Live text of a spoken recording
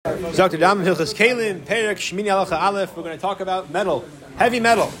Dr. Dam Hilchas Kalim, Perek Shmini Halacha Aleph. We're going to talk about metal, heavy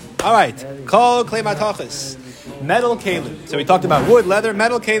metal. All right, Kol Klei Matachas, metal kalim. So we talked about wood, leather,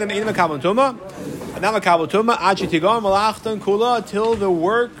 metal kalim. Ein Makabel Tuma, not Makabel Tuma. Ad Shetigon Malachton Kula till the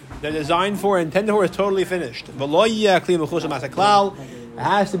work they're designed for and intended for is totally finished. V'lo Yeh Kli Mechusha Masaklal. It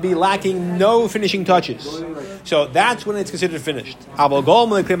has to be lacking no finishing touches. So that's when it's considered finished. However,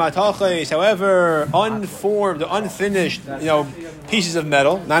 unformed, unfinished, pieces of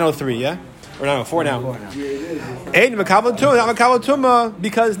metal, 903, yeah? Or 904 now.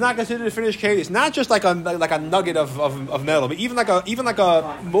 Because it's not considered a finished case. It's not just like a nugget of metal, but even like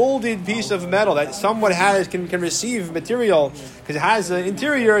a molded piece of metal that somewhat can receive material because it has an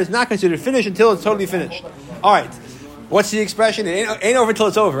interior is not considered finished until it's totally finished. All right. What's the expression? It ain't over till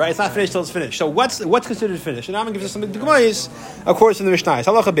it's over, right? It's not finished till it's finished. So what's considered finished? And I'm going to give us some Gemara, of course, in the Mishnah.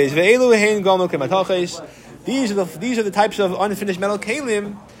 These are the types of unfinished metal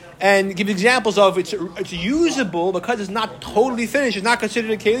kalim, and give examples of it's usable because it's not totally finished. It's not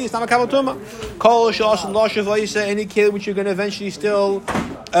considered a keli. It's not a kabel tuma. Kol shas and lashavayisa, any keli which you're going to eventually still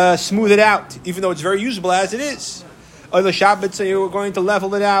smooth it out, even though it's very usable as it is. Or the shabbat, so you're going to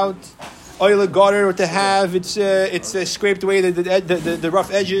level it out. Oil gutter, or to have it's scraped away the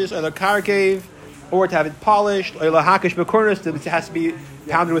rough edges, or the karkev, or to have it polished, or the hakish bekornus, it has to be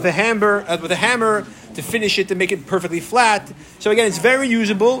pounded with a hammer to finish it, to make it perfectly flat. So again, it's very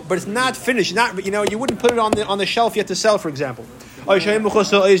usable, but it's not finished. You wouldn't put it on the shelf yet to sell, for example. Or it's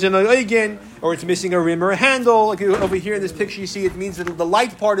missing a rim or a handle. Like over here in this picture, you see it means that the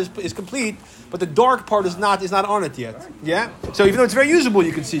light part is complete, but the dark part is not on it yet. Yeah. So even though it's very usable,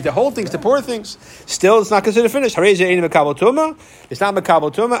 you can see to hold things, to pour things. Still, it's not considered finished. It's not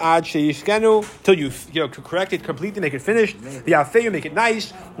makabel tuma till you correct it completely, make it finished. The make it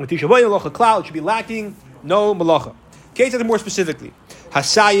nice. It should be lacking no malacha. Case more specifically.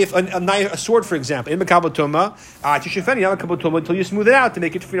 Hasayif, a sword, for example, in Makabel Tuma, until you smooth it out to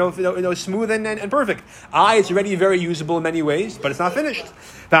make it smooth and perfect. It's already very usable in many ways, but it's not finished.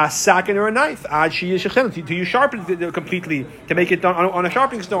 Sakin, or a knife, till you sharpen it completely to make it on a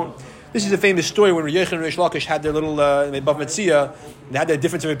sharpening stone. This is a famous story when Yechon and Rish Lakish had their little Bav Metzia. They had a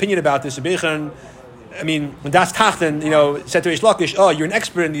difference of opinion about this. When Das Tachten, said to Rish Lakish, "Oh, you're an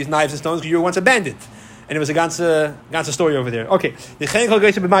expert in these knives and stones because you were once a bandit." And it was a ganze story over there. Okay.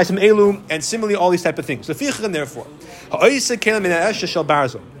 And similarly, all these type of things. So, therefore, a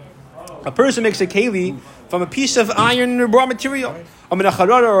person makes a keli from a piece of iron raw material,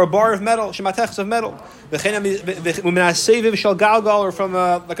 or a bar of metal, of metal, or from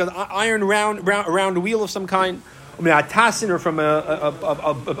an iron round wheel of some kind, or from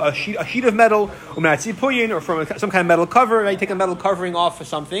a sheet of metal, or from some kind of metal cover. Right? You take a metal covering off of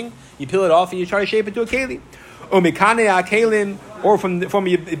something, you peel it off, and you try to shape it to a keli. Or from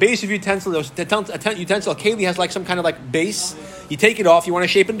a base of utensil, a keli has like some kind of like base. You take it off, you want to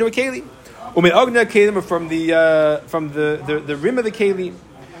shape it into a keli. Or from the rim of the keli.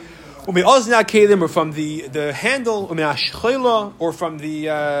 Or from the handle, or from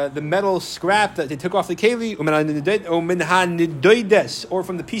the metal scrap that they took off the keli, or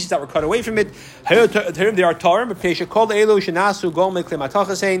from the pieces that were cut away from it. They are tarim.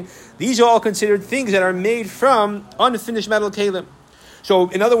 These are all considered things that are made from unfinished metal kalim. So,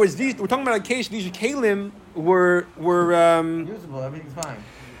 in other words, we're talking about a case. These kalim were usable. Everything's fine.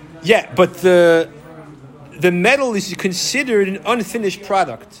 Yeah, but the metal is considered an unfinished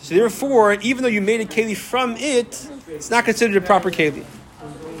product. So therefore, even though you made a keli from it, it's not considered a proper keli.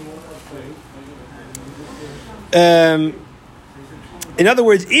 In other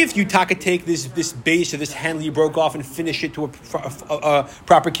words, if you take this base or this handle you broke off and finish it to a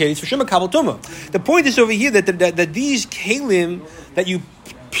proper keli, it's for sure makabel tuma. The point is over here that these kelim that you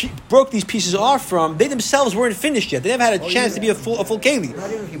broke these pieces off from, they themselves weren't finished yet. They never had a chance to be a full keli.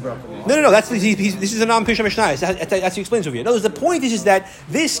 Not even if you broke them. No. This is a non-pisha mishnah. That's what he explains over here. In other words, the point is that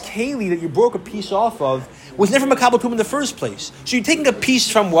this keli that you broke a piece off of was never makabel tuma in the first place. So you're taking a piece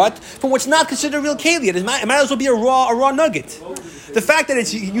from what? From what's not considered a real keli. It might as well be a raw nugget. The fact that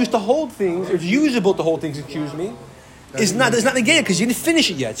it's used to hold things, or it's usable to hold things, does not negate because you didn't finish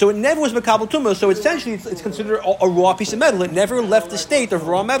it yet. So it never was makabel tuma. So essentially, it's considered a raw piece of metal. It never left the state of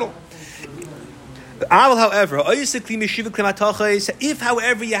raw metal. However, if,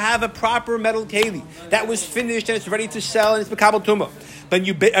 however, you have a proper metal keli that was finished and it's ready to sell and it's makabel tuma, then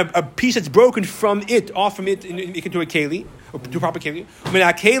a piece that's broken from it, off from it, into a keli, or to a proper keli,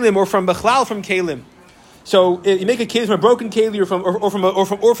 or from bechlal from kelim. So you make a keli from a broken keli, or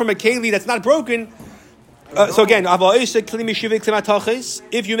from a keli that's not broken. So again, if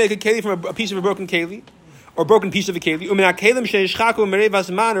you make a keli from a piece of a broken keli, or broken piece of a keli. Or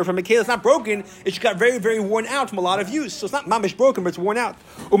from a keli that's not broken, it just got very, very worn out from a lot of use. So it's not mamish broken, but it's worn out.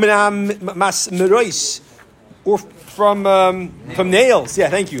 Or from nails. Yeah,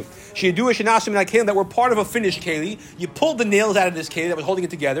 thank you. That were part of a finished keli. You pulled the nails out of this keli that was holding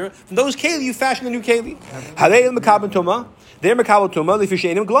it together. From those keli, you fashioned a new keli.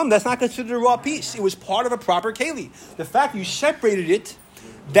 That's not considered a raw piece. It was part of a proper keli. The fact you separated it,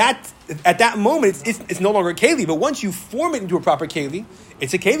 that at that moment it's no longer a keli. But once you form it into a proper keli,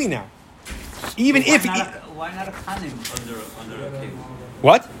 it's a keli now. Even why not a kanim under a keli?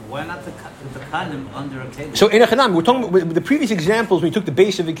 What? Why not the kanim under a keli? So in a chanam, we're talking with the previous examples. We took the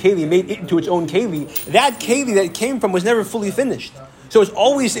base of a keli and made it into its own keli. That keli that it came from was never fully finished. So it's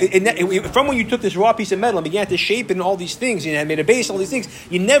always from when you took this raw piece of metal and began to shape it and all these things, and made a base, all these things.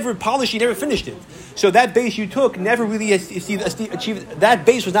 You never polished, you never finished it. So that base you took never really achieved. That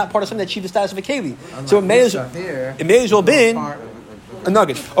base was not part of something that achieved the status of a keli. So it may as well been a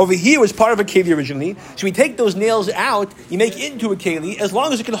nugget. Over here was part of a keli originally. So we take those nails out, you make it into a keli, as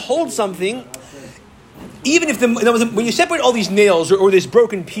long as it can hold something. Even if when you separate all these nails or this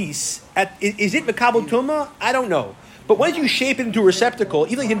broken piece, is it Makabel Tumah? I don't know. But once you shape it into a receptacle,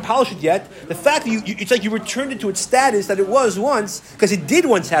 even though you didn't polish it yet, the fact that it's like you returned it to its status that it was once, because it did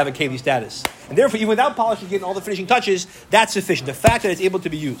once have a keli status. And therefore, even without polishing, getting all the finishing touches, that's sufficient. The fact that it's able to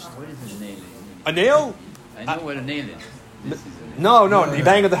be used. What is a nail? A nail? I know what a nail is. No, you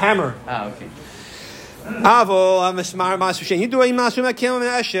bang with the hammer. Okay. That's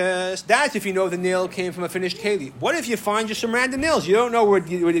if you know the nail came from a finished keli. What if you find just some random nails? You don't know where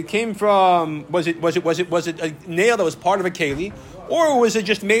it came from. Was it a nail that was part of a keli, or was it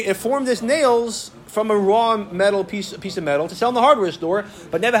just it formed as nails from a raw metal piece of metal to sell in the hardware store,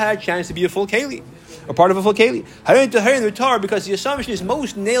 but never had a chance to be a full keli, or part of a full keli? Because the assumption is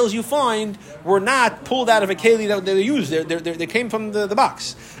most nails you find were not pulled out of a keli that they used. They came from the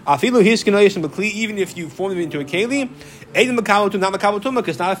box. Even if you form them into a keli, not makabel because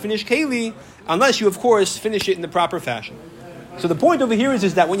it's not a finished keli, unless you, of course, finish it in the proper fashion. So the point over here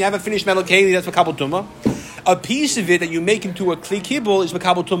is that when you have a finished metal keli, that's makabel tumah. A piece of it that you make into a kli kibul is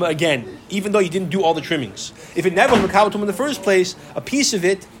makabel tumah again, even though you didn't do all the trimmings. If it never was makabel tumah in the first place, a piece of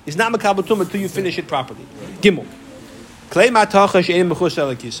it is not makabel tumah until you finish it properly. Gimel.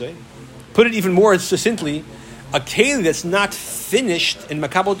 Put it even more succinctly, a keli that's not finished in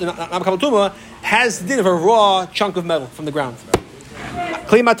makabel tumah has the din of a raw chunk of metal from the ground.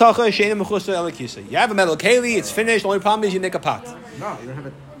 You have a metal keli, it's finished. The only problem is you make a pot. No, you don't have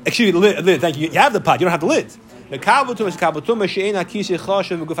it. Excuse me, the lid. Thank you. You have the pot. You don't have the lid. The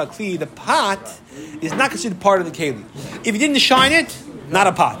pot is not considered part of the keli. If you didn't shine it, not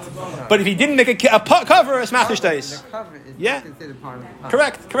a pot. But if you didn't make a pot cover, it's machishtais. The cover is Yeah. considered part of the pot.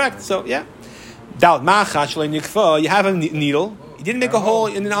 Correct. So yeah. You have a needle. You didn't make a hole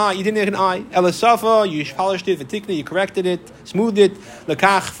in an eye. You didn't make an eye. Elasafa, you polished it. Vatikna, you corrected it, smoothed it.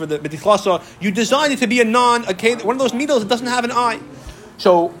 Lekach for the betichlasa. You designed it to be one of those needles that doesn't have an eye.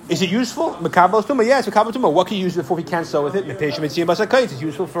 So, is it useful? Makabel tumah, yeah, it's makabel tumah. What can you use it for if you can't sew with it? It's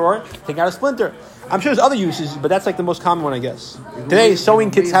useful for taking out a splinter. I'm sure there's other uses, but that's like the most common one, I guess. Today, sewing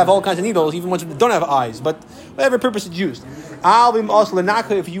kits have all kinds of needles, even ones that don't have eyes, but whatever purpose it's used. If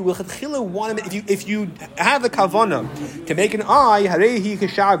you have the kavana to make an eye,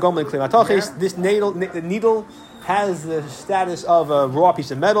 this needle has the status of a raw piece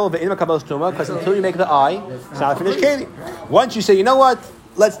of metal, because until you make the eye, it's not a finished keli. Once you say, you know what,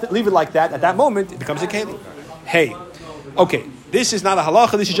 let's leave it like that, at that moment, it becomes a keli. Hey, okay, this is not a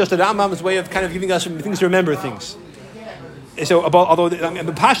halacha, this is just a Rambam's way of kind of giving us some things to remember things. So, although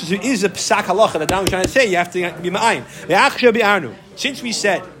the Pashtus is a psak halacha, that Rambam is trying to say, you have to be ma'ayin. Since we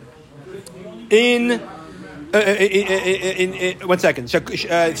said, in 1 second.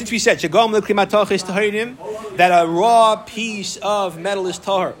 Since we said that a raw piece of metal is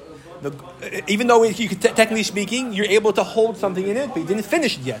tahor, even though you could technically speaking, you're able to hold something in it, but you didn't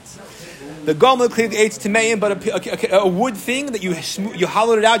finish it yet. The gomel creates tameim, but a wood thing that you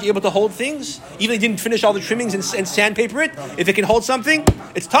hollowed it out, you're able to hold things, even if you didn't finish all the trimmings and sandpaper it. If it can hold something,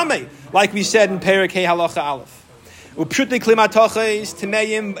 it's tamei, like we said in Perek Hey Halacha Aleph. And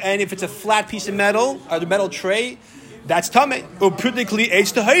if it's a flat piece of metal or the metal tray, that's tamei.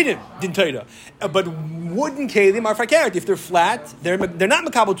 But wooden kelim are fakert. If they're flat, they're not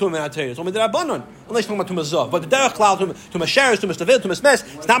makabel tumah atayr. It's only the rabbanon, unless you're talking about tumah zav. But the derech klal tumah sheres, tumah stavil, tumah smes,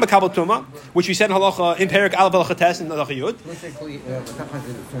 it's not makabel tumah, which we said in halacha in Perek Aleph halacha tes in halacha yud.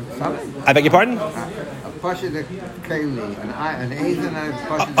 I beg your pardon.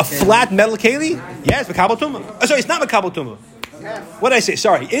 A flat metal keli? Yes, makabel tumah. Sorry, it's not makabel tumah. What did I say?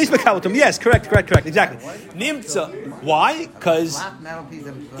 Sorry. It is Makabal Tumah. Yes, correct, exactly. Nimtza. Why? Because, Metal piece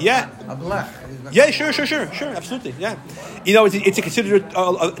of yeah. a blech. Yeah, sure, absolutely, yeah. You know, it's a considered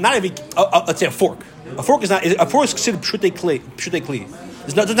not every. Let's say a fork. A fork is considered pshutei kli.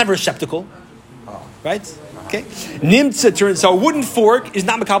 It doesn't have a receptacle, right? Okay. Nimtza turns so a wooden fork is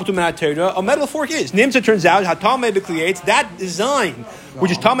not Makabal Tumah Torah. A metal fork is. Nimtza turns out hatamei b'kliyates that design,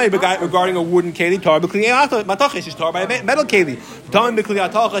 which is tamei regarding a wooden keli, tar b'kliyat matachis is tar by a metal keli. Tamei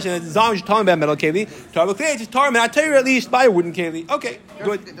b'kliyat matachis and the design which is tar by a metal keli. Tar b'kliyat is tar Torah at least by a wooden keli. Okay,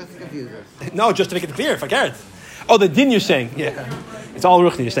 good. Just to confuse us. No, just to make it clear, if I can. Oh, the din you're saying, yeah. It's all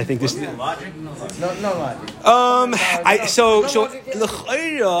ruchnius, I think. This. No logic. So the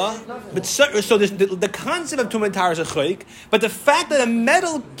concept of Tumat Tahara is a chayik, but the fact that a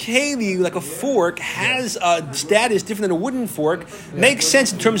metal keli, like a fork, has a status different than a wooden fork makes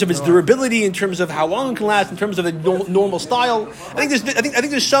sense in terms of its durability, in terms of how long it can last, in terms of the normal style. I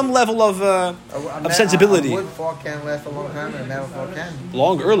think there's some level of sensibility. A wood fork can last a long time, and a metal fork can.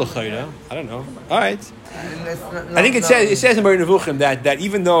 Longer, I don't know. All right. I think it says in Moreh Nevuchim that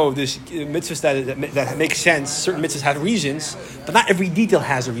even though there's mitzvahs that make sense, certain mitzvahs have reasons, but not every detail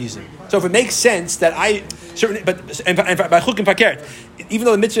has a reason. So if it makes sense that by chuk and fakert, even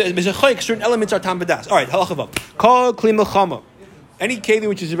though the mitzvah is a chayk, certain elements are tam b'das. All right, halacha vav. Kol kli milchama, any keli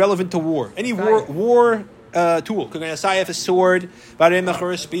which is irrelevant to war, any war tool, a sword,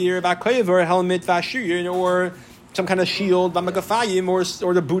 a spear, a helmet, or some kind of shield, or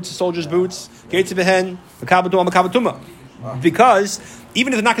the boots, the soldier's boots, because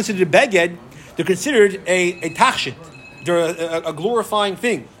even if they're not considered a beged, they're considered a tachshit. They're a glorifying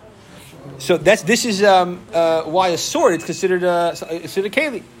thing. So this is why a sword is considered a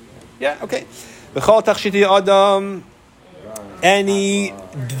keli. Yeah, okay. Any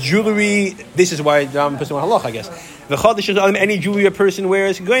jewelry, this is why I'm putting on halach, I guess. Any jewelry a person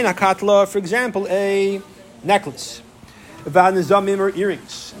wears, for example, a necklace, or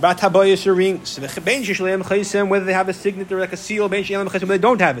earrings, or rings, whether they have a signet or like a seal, whether they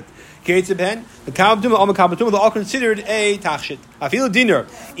don't have it. They're all considered a tachshit.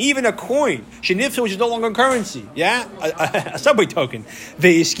 Even a coin, which is no longer currency, yeah, a subway token.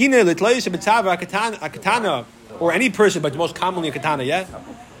 Or any person, but most commonly a katana, yeah?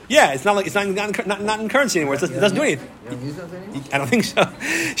 Yeah, it's not in currency anymore. It doesn't do anything. I don't think so.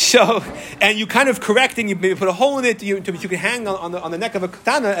 So, and you kind of correct and you maybe put a hole in it. You can hang on the neck of a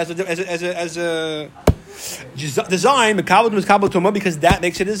katana as a design, because that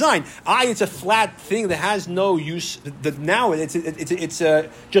makes a design. It's a flat thing that has no use. Now it's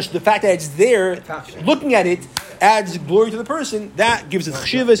just the fact that it's there. Looking at it adds glory to the person. That gives it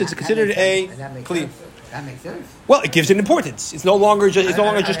chshivas. It's considered a kli. That makes sense. Well, it gives it importance. It's no longer just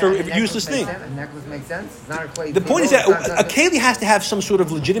a useless thing. A necklace makes sense. It's not a clay. The point is that a keli has to have some sort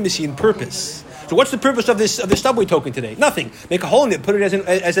of legitimacy and purpose. So, what's the purpose of this subway token today? Nothing. Make a hole in it, put it as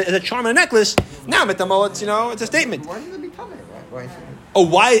a charm in a necklace. Now, metamo, it's a statement. Why should it be tummy?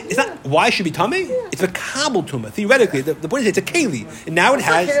 Why? It's not. Why should it be tummy? It's a kabel tumah. Theoretically, the point is it's a keli, and now it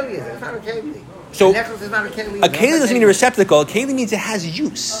has. It's not a keli. So a necklace is not a keli. A keli doesn't mean a receptacle. A keli means it has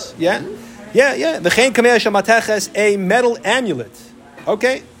use. Yeah. Yeah. A metal amulet.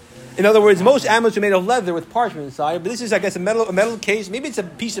 Okay? In other words, most amulets are made of leather with parchment inside, but this is, I guess, a metal case. Maybe it's a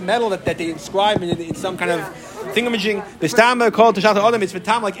piece of metal that they inscribe in some kind of thingamajig. The stama called Tashat Adam. It's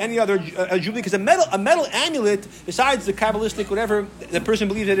v'tam like any other jewelry, because a metal amulet, besides the kabbalistic whatever the person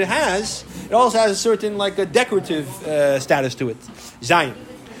believes that it has, it also has a certain like a decorative status to it. Zion.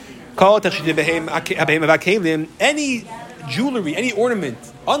 Any jewelry, any ornament,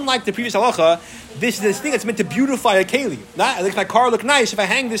 unlike the previous halacha, this thing that's meant to beautify a keli. Not it makes my car look nice if I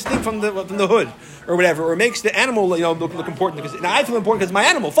hang this thing from the hood or whatever, or it makes the animal look important. Because now I feel important because it's my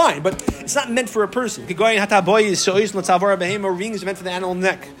animal, fine, but it's not meant for a person. Rings are meant for the animal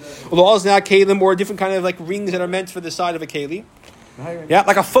neck. Although also not kelim or different kind of like rings that are meant for the side of a keli. Yeah,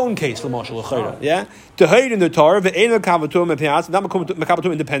 like a phone case, yeah. To hide in the tar, not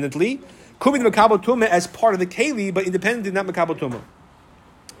makabatum independently. Could be the makabatum as part of the keli, but independently, not makabatum.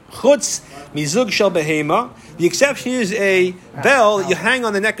 Chutz mizug shel behema. The exception is a bell that you hang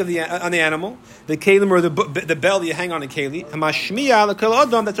on the neck of the animal, the kelim or the bell that you hang on a keli. Hamashmiya l'kol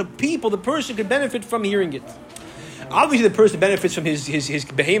adam. That's the person could benefit from hearing it. Obviously, the person benefits from his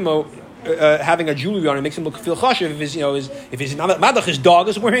behemo. Having a jewelry on it makes him feel chashiv. If his madach, his dog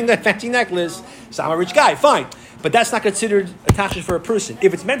is wearing that fancy necklace, so I'm a rich guy, fine. But that's not considered a tachshit for a person.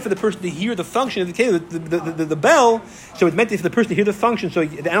 If it's meant for the person to hear the function of the keli, the bell, so it's meant for the person to hear the function, so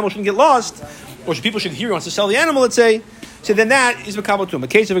the animal shouldn't get lost, or people should hear he wants to sell the animal, let's say. So then that is mekabel tum. A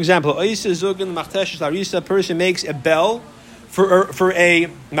case of example: a person makes a bell for a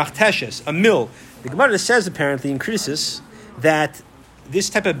machteshes, a mill. The Gemara says apparently in Krisis that this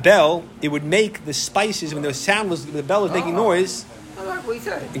type of bell, it would make the spices when the bell was making noise. What you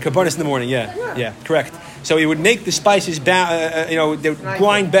said. In Kabbanis in the morning, yeah, correct. So it would make the spices, they would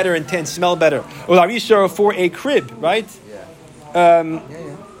grind better and smell better. Or for a crib, right? Yeah.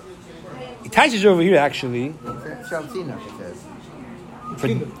 It ties over here actually. Shaltina, it says.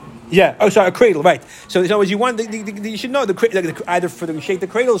 A cradle, right? So in other words, you want you should know either for the shake the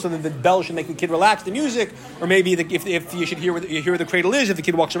cradle so that the bell should make the kid relax the music, or maybe if you should hear where the cradle is if the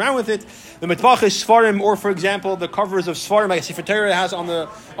kid walks around with it. The mitvaches svarim, or for example the covers of svarim like a Sefer Torah has on the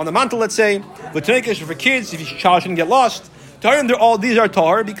mantle, let's say. The tunikas for kids if your child shouldn't get lost. These are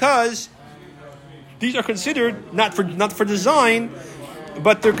tahar because these are considered not for design,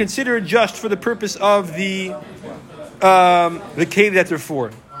 but they're considered just for the purpose of the keli that they're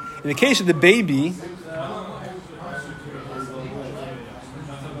for. In the case of the baby,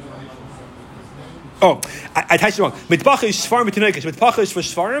 I typed it wrong. Mitpacha is svarim v'tinekes. Mitpacha is for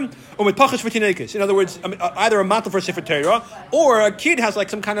svarim, or mitpacha is for tinekes. In other words, either a mantle for Sefer Torah, or a kid has like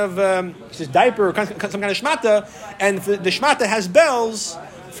some kind of diaper, or some kind of shmata, and the shmata has bells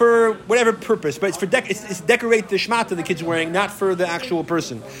for whatever purpose, but it's decorate the shmata the kid's wearing, not for the actual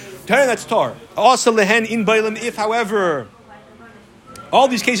person. Torah, that's tar. Also lehen in bailim, if however all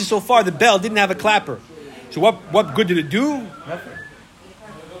these cases so far the bell didn't have a clapper. So what good did it do? Nothing.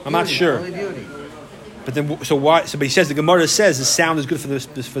 I'm not sure. Only beauty. But then, so why? So, but he says the Gemara says the sound is good for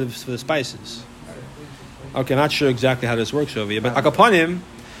the spices. Okay, I'm not sure exactly how this works over here, but akapanim.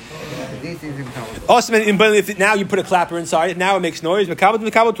 Also, if now you put a clapper inside it, now it makes noise. Because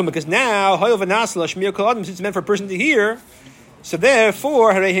now since it's meant for a person to hear, so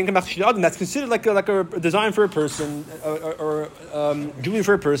therefore that's considered like a design for a person or jewelry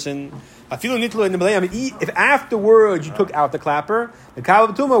for a person. If afterwards you took out the clapper, the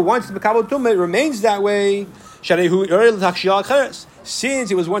kabel tuma, once the kabel tuma, it remains that way.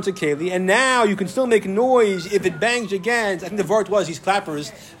 Since it was once a keli, and now you can still make noise if it bangs against. I think the vart was these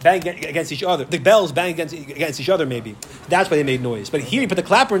clappers bang against each other. The bells bang against each other. Maybe that's why they made noise. But here you put the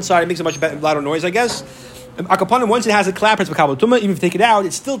clapper inside, it makes a much louder noise, I guess. Akapanim, once it has a clapper, it's makabel tuma. Even if you take it out,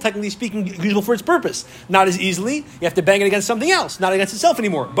 it's still technically speaking usable for its purpose. Not as easily. You have to bang it against something else, not against itself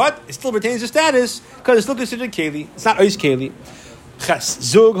anymore. But it still retains the status because it's still considered keli. It's not ois keli. Ches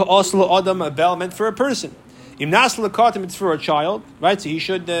zug ha'asla adam, a bell meant for a person. Imnas lekatim, it's for a child, right? So he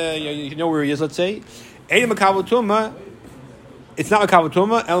should you know where he is. Let's say, Edim makabel tuma. It's not makabel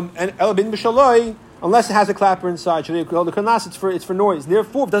tuma. And el bin b'shaloi. Unless it has a clapper inside, it's for noise.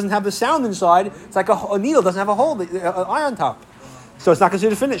 Therefore, if it doesn't have the sound inside, it's like a needle, doesn't have a hole, an eye on top. So it's not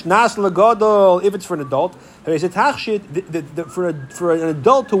considered finished. Nas lagadol, if it's for an adult, for an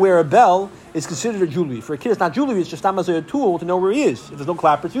adult to wear a bell is considered a jewelry. For a kid, it's not jewelry, it's just a tool to know where he is. If there's no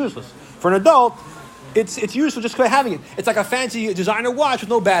clapper, it's useless. For an adult, it's useful just by having it. It's like a fancy designer watch with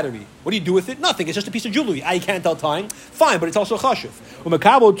no battery. What do you do with it? Nothing. It's just a piece of jewelry. I can't tell time. Fine, but it's also chashuv.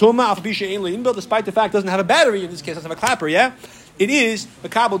 Despite the fact it doesn't have a battery, in this case, it doesn't have a clapper, yeah? It is a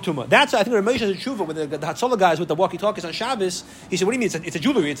kabel tuma. That's, I think, Ramesh has a tshuva with the Hatzalah guys with the walkie-talkies on Shabbos. He said, what do you mean? It's a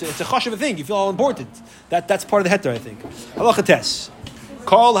jewelry. It's a chashuv thing. You feel all important. That's part of the heter, I think. Halacha tes.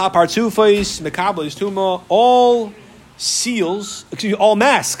 Kol ha-partzufais mekabel is tuma. All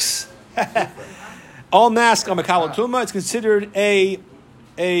masks. All masks on Makabel Tuma, it's considered either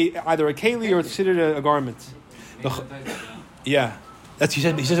a keli or it's considered a garment. Yeah. That's he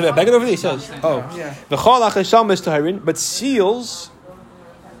says about Beged over there, he says. The Chalach Hasham is Tahirin, but seals,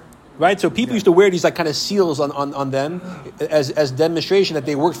 right? So people used to wear these like kind of seals on them as demonstration that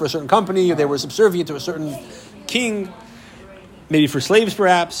they worked for a certain company or they were subservient to a certain king, maybe for slaves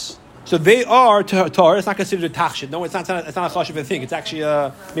perhaps. So they are tar. It's not considered a tachshit. No, it's not a chashuv thing. It's actually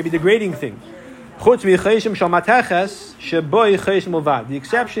maybe a degrading thing. The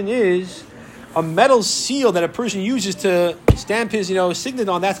exception is a metal seal that a person uses to stamp his, signet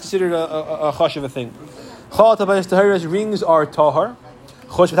on. That's considered a chashuv thing. Rings are tahar.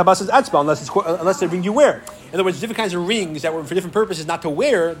 Unless the ring you wear. In other words, different kinds of rings that were for different purposes, not to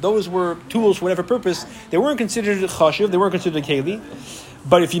wear. Those were tools for whatever purpose. They weren't considered chashuv. They weren't considered a keli.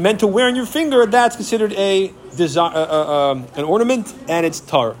 But if you meant to wear on your finger, that's considered an ornament, and it's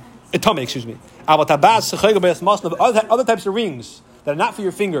tar. Excuse me. Other types of rings that are not for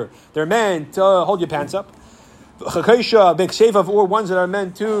your finger, they're meant to hold your pants up. Or ones that are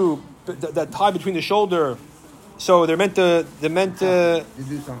meant to that tie between the shoulder. So they're meant to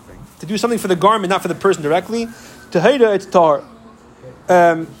do something for the garment, not for the person directly. Tahida, it's tar.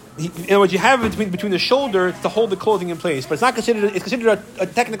 In other words, you have it between the shoulder to hold the clothing in place, but it's considered a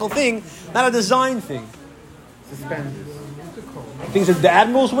technical thing, not a design thing. Suspenders. Things that the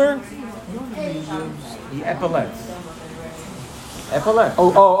admirals wear? The epaulets. Epaulets.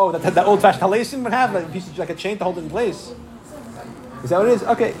 Oh, that old-fashioned taliesin would have, like a piece of, like a chain to hold it in place. Is that what it is?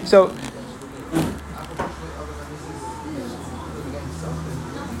 Okay, so.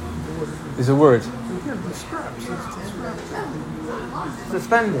 Is a word.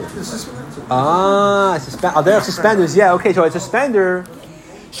 Suspenders. There are suspenders. Yeah, okay, so a suspender.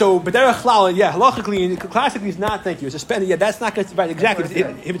 So, but there are chlal, yeah, halachically and classically is not, thank you, a suspender, yeah, that's not considered, right, exactly,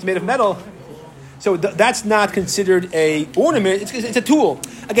 if it's made of metal. So that's not considered a ornament. It's a tool.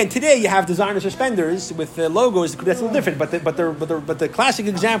 Again, today you have designer suspenders with logos. That's a little different. But the classic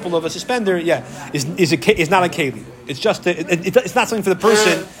example of a suspender, yeah, is not a keli. It's just it's not something for the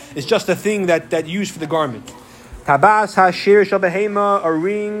person. It's just a thing that used for the garment. Tabas hashir shel behema, a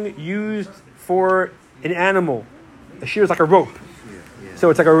ring used for an animal. A shear is like a rope. So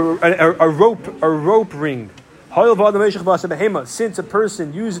it's like a rope ring. Since a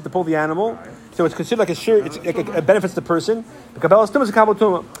person uses it to pull the animal, so it's considered like a shear. It benefits the person. Again,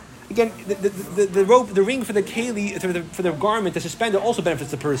 the rope, the ring for the keli, for the garment, the suspender also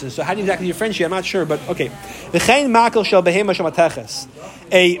benefits the person. So how do you exactly differentiate? I'm not sure, but okay.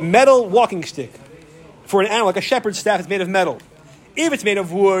 A metal walking stick for an animal, like a shepherd's staff, is made of metal. If it's made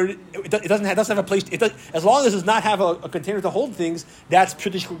of wood, it doesn't have a place. As long as it does not have a container to hold things, that's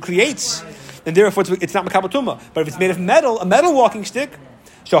traditionally creates, and therefore it's not makabel tumah. But if it's made of metal, a metal walking stick,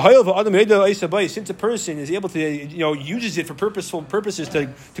 so since a person is able to uses it for purposeful purposes to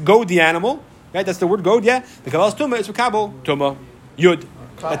goad the animal, right? That's the word goad. Yeah, the kabbalas tumah is makabel tumah yud.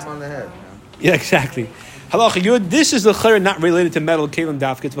 Clap on the head. Yeah, exactly. Halacha yud. This is the chayr not related to metal kalim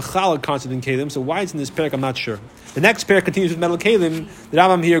dafka. It's v'chalak concept in kalim. So why it's in this parak, I'm not sure. The next parak continues with metal kalim. The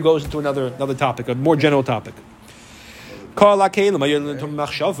Rambam here goes into another topic, a more general topic. All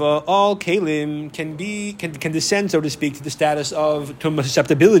kalim can descend, so to speak, to the status of tumah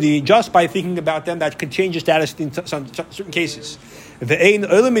susceptibility just by thinking about them. That can change the status in certain cases. The ein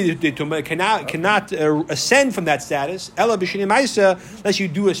tumah cannot ascend from that status unless you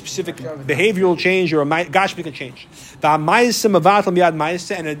do a specific behavioral change or a gashmika change. And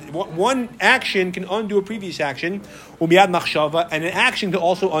one action can undo a previous action, and an action can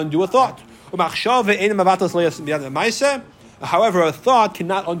also undo a thought. However, a thought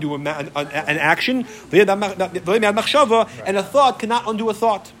cannot undo an action, and a thought cannot undo a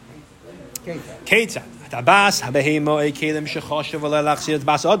thought. Ketzad. A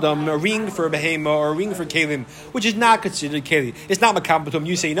ring for a behema or a ring for kelim, which is not considered keli. It's not makabel tumah.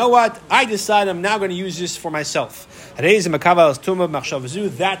 You say, you know what? I decide I'm now going to use this for myself.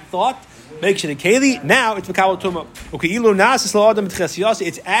 That thought makes it a keli. Now it's makabel tumah.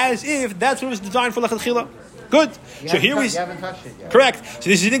 It's as if that's what it was designed for lechatchila. Good. So here we haven't touched it yet. Correct. So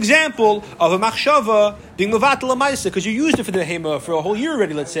this is an example of a machshava being levatel lamaisa because you used it for the behema for a whole year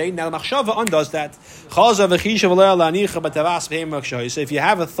already. Let's say now the machshava undoes that. So if you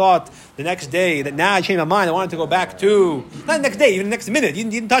have a thought the next day that now I changed my mind, I wanted to go back to not the next day, even the next minute. You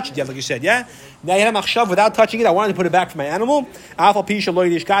didn't touch it yet, like you said, yeah. Now you had a machshava without touching it. I wanted to put it back for my animal.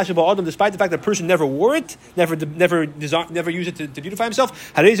 Despite the fact that the person never wore it, never used it to beautify himself.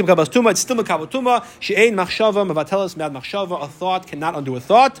 It's still makabel tumah. A thought cannot undo a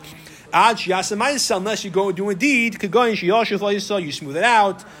thought. Unless you go do a deed, you smooth it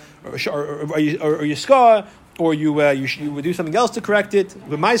out, or you scar, or you would do something else to correct it.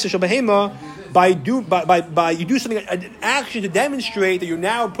 By you do something, an action to demonstrate that you're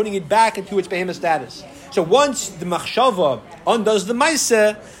now putting it back into its behema status. So once the machshava undoes the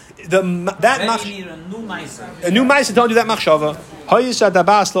maisa, you need a new maisa. A new maisa don't do that machshava. If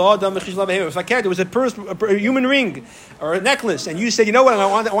I cared, there was a human ring or a necklace, and you said, you know what, I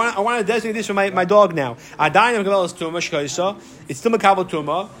want to designate this for my dog now. It's still makabel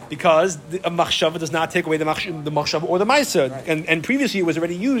tumah because a machshava does not take away the machshava or the maisa, and previously it was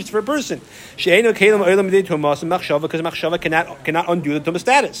already used for a person. Because machshava cannot undo the tumah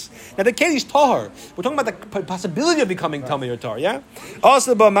status. Now the keli is tahar. We're talking about the possibility of becoming tamei or tar. Yeah.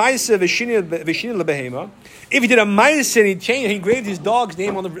 Also, if he did a maisa and he engraved his dog's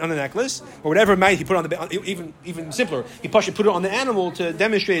name on the necklace or whatever might he put on the even simpler, he put it on the animal to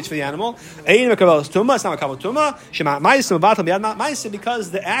demonstrate it's for the animal. It's not makabel tumah.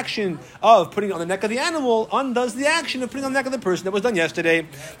 Because the action of putting it on the neck of the animal undoes the action of putting it on the neck of the person that was done yesterday.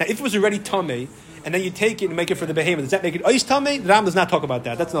 Now, if it was already tamei, and then you take it and make it for the behemoth, does that make it ois tamei? The Ram does not talk about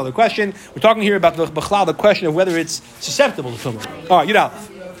that. That's another question. We're talking here about the question of whether it's susceptible to tumah. All right, Yudal.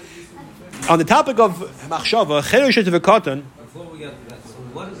 On the topic of machshava, cheresh v'katan. Before we get to that, so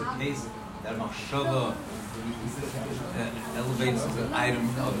what is the case that machshava elevates the item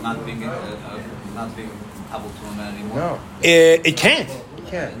of not being able to anymore? No, It can't. you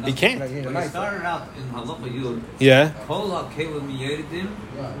can't. It can't. Like, you know, When you started out in Halacha Yud, Yeah. Kol HaKelim Yerdim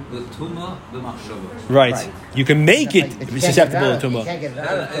L'Tuma B'Machshava. Right. You can make it Like, you can't susceptible get it to out. You tumah. can't get it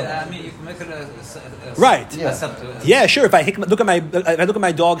out. I mean, you can make it a Right. acceptable. Yeah, sure. If I look at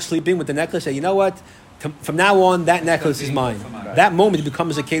my dog sleeping with the necklace, say, you know what? From now on, that necklace is mine. That moment it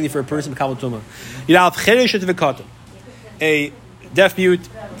becomes a keli for a person. You know, a deaf mute,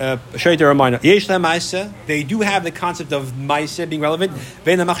 a reminder. They do have the concept of ma'aseh being relevant.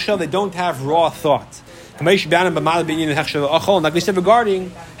 They don't have raw thought. Like we said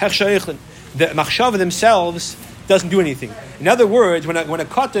regarding the machshava themselves doesn't do anything. In other words, when a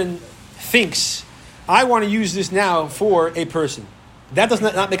katan thinks, I want to use this now for a person, that does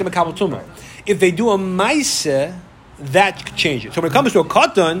not make him a kabbalah tumah. If they do a ma'aseh, that could change it. So when it comes to a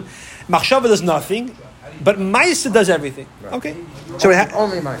katan, machshava does nothing, but ma'aseh does everything. Right. Okay, so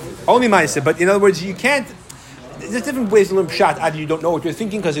Only ma'aseh. Only ma'aseh, but in other words, you can't. There's different ways to learn pshat. Either you don't know what you're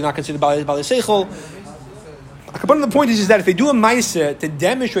thinking because you're not considered bali seichel. One of the points is that if they do a ma'aseh to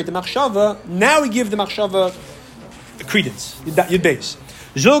demonstrate the machshava, now we give the machshava credence. Your base.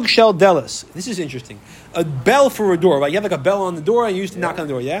 Zug shel delas. This is interesting. A bell for a door, right? You have like a bell on the door and you used to knock on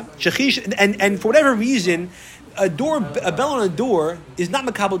the door, yeah? Shechish, and for whatever reason, a bell on a door is not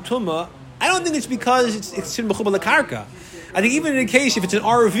makabel tumah. I don't think it's because it's considered mechubal lekarka. I think even in the case if it's an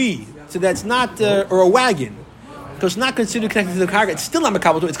RV, so that's not or a wagon, because it's not considered connected to the karka, it's still not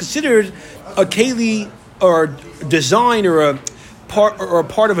makabel tumah. It's considered a keli or design or a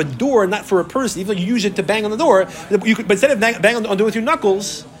part of a door, not for a person. Even though you use it to bang on the door, but instead of bang on the door with your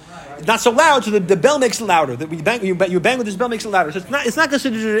knuckles, it's not so loud. So the bell makes it louder. That you bang with this bell makes it louder. So it's not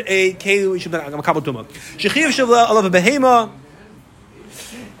considered a keli which is makabel tumah. Shechiv shavla alav behema.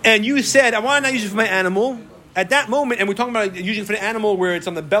 And you said, I want to not use it for my animal. At that moment, and we're talking about using it for the animal where it's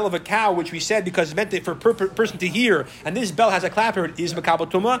on the bell of a cow, which we said because it meant it for a person to hear, and this bell has a clapper, it is makabel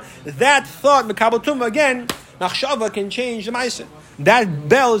tumah. That thought, makabel tumah, again, machshava can change the ma'aseh. That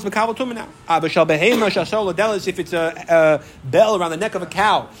bell is makabel tumah now. Abashal behema shasol ladelis, if it's a bell around the neck of a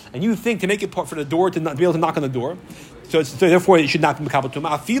cow, and you think to make it part for the door, to not be able to knock on the door, so therefore it should not be makabel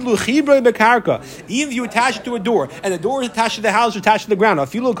tumah. Afilu chibrei bekarka. Even if you attach it to a door, and the door is attached to the house or attached to the ground,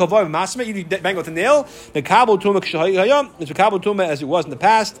 afilu kavod masma, you bang with a nail, the makabel tumah k'shahayam, it's makabel tumah as it was in the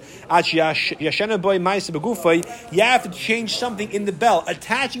past. Yashena boy ma'aseh begufay. You have to change something in the bell.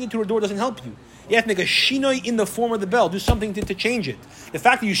 Attaching it to a door doesn't help you. You have to make a shinoi in the form of the bell. Do something to change it. The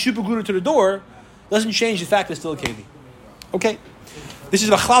fact that you super glued it to the door doesn't change the fact that it's still a keli. Okay, this is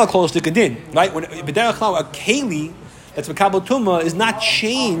a chalal close to kadin, right? When a keli that's makabel tumah is not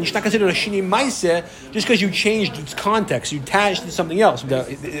changed, not considered a shini ma'aseh, just because you changed its context, you attached it to something else.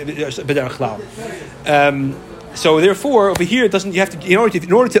 So therefore, over here, it doesn't. You have to in order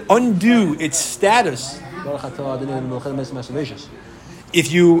to undo its status.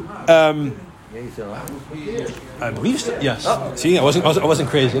 If you, I believe so. Yes. Oh. See, I wasn't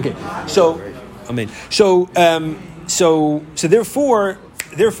crazy. Okay. So, I mean, so therefore,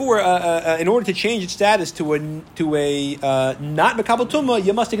 in order to change its status to a not makabel tumah,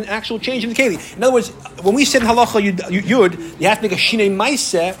 you must take an actual change in the keli. In other words, when we said halacha yud, you have to make a shinei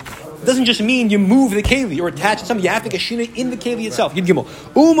ma'aseh. It doesn't just mean you move the keli or attach it to something. You have to make a shinei in the keli itself. Yud gimel.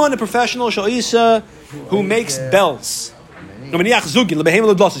 Uman, a professional sha'isa who makes bells. He makes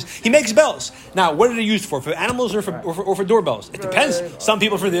bells. Now, what are they used for? For animals or for doorbells? It depends. Some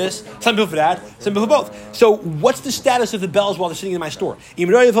people for this, some people for that, some people for both. So, what's the status of the bells while they're sitting in my store? If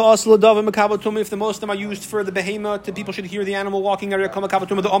the most of them are used for the behemoth, people should hear the animal walking area, it's only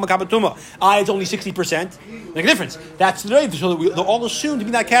 60%. Make a difference. That's the rave. So they're all assumed to be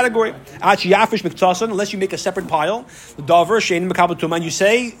in that category. Unless you make a separate pile. The davar shein makabel tumah, and you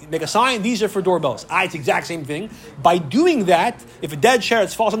say, make a sign, these are for doorbells. It's the exact same thing. By doing that, if a dead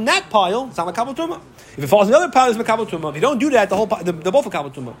sheretz falls in that pile, it's not makabel tumah. If it falls in another pile, it's makabel tumah. If you don't do that, they're both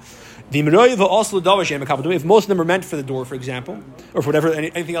makabel tumah. If most of them are meant for the door, for example, or for whatever,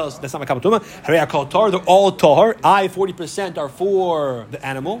 anything else that's not makabel tumah, they're all tahar. 40% are for the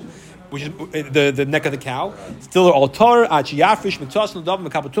animal, which is the neck of the cow. Still, they're all tar. Unless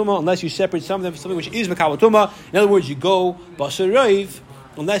you separate some of them, something which is makabel tumah. In other words, you go basarayv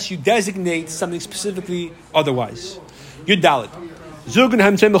unless you designate something specifically otherwise. Yud Dalet.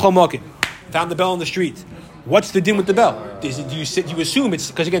 Found the bell on the street. What's the din with the bell? Do you assume it's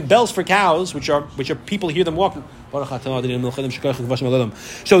because again bells for cows, which are people hear them walking. So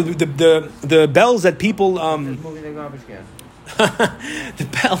the bells that people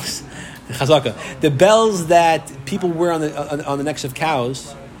the bells that people wear on the necks of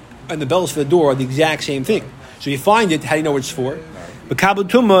cows and the bells for the door are the exact same thing. So you find it, how do you know what it's for? But Kabbalah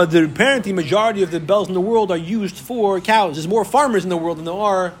Tumah, the apparently majority of the bells in the world are used for cows. There's more farmers in the world than there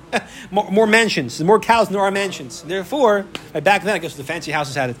are more mansions. There's more cows than there are mansions. Therefore, back then, I guess the fancy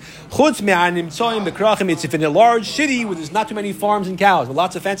houses had it. It's if in a large city where there's not too many farms and cows, but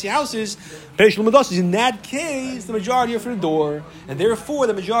lots of fancy houses, in that case, the majority are for the door, and therefore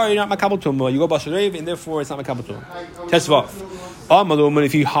the majority are not Makabel Tumah. You go Basharev, and therefore it's not Makabel Tumah. Tesvav.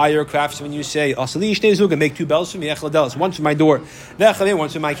 If you hire craftsmen, you say, make 2 bells for me, one for my door, one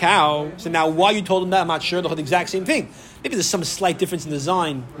for my cow. So now why you told them that, I'm not sure. They'll have the exact same thing. Maybe there's some slight difference in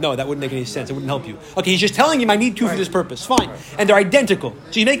design. No, that wouldn't make any sense. It wouldn't help you. Okay, he's just telling him I need 2 for this purpose. Fine. And they're identical.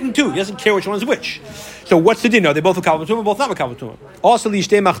 So you make them 2. He doesn't care which one is which. So what's the din? No, they both are Kabbalah Tumah, both not Kabbalah Tumah. Also, or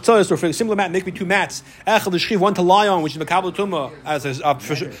for a similar mat, make me 2 mats. One to lie on, which is Kabbalah Tumah,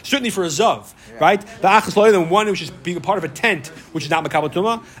 certainly for a Zav, right? The Achas Loyal, one which is being a part of a tent, which is not Kabbalah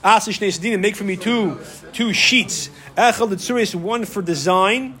Tumah. Asish Nesidin, make for me 2 sheets. One for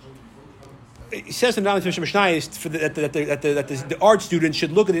design. It says in the that the art students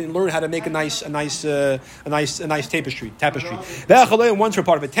should look at it and learn how to make a nice tapestry. And one's for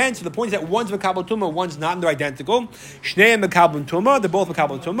part of a tent. So the point is that one's Makabel Tumah, one's not, and they're identical. Shneim Makabel Tumah, they're both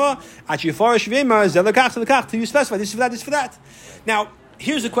Makabel Tumah. Achifar Shvema Zelakach to you specify this is for that, this is for that. Now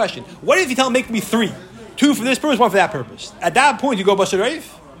here's the question: what if you tell them make me 3, 2 for this purpose, 1 for that purpose? At that point, you go Basharev.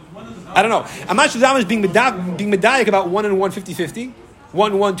 I don't know. I'm not sure that was being medayik about 1 and 1 50-50.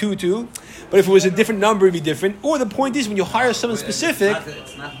 1, 1, 2, 2. But if it was a different number, it'd be different. Or the point is, when you hire someone specific,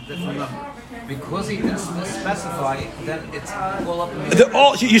 it's not a different number. Because he didn't specify, then it's all up in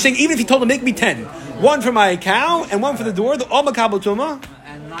the you're saying even if he told him, make me 10. 1 for my cow and 1 for the door, the all Makabel Tumah.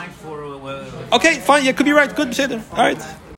 And 9 for... Okay, fine. Yeah, could be right. Good. Say there. All right.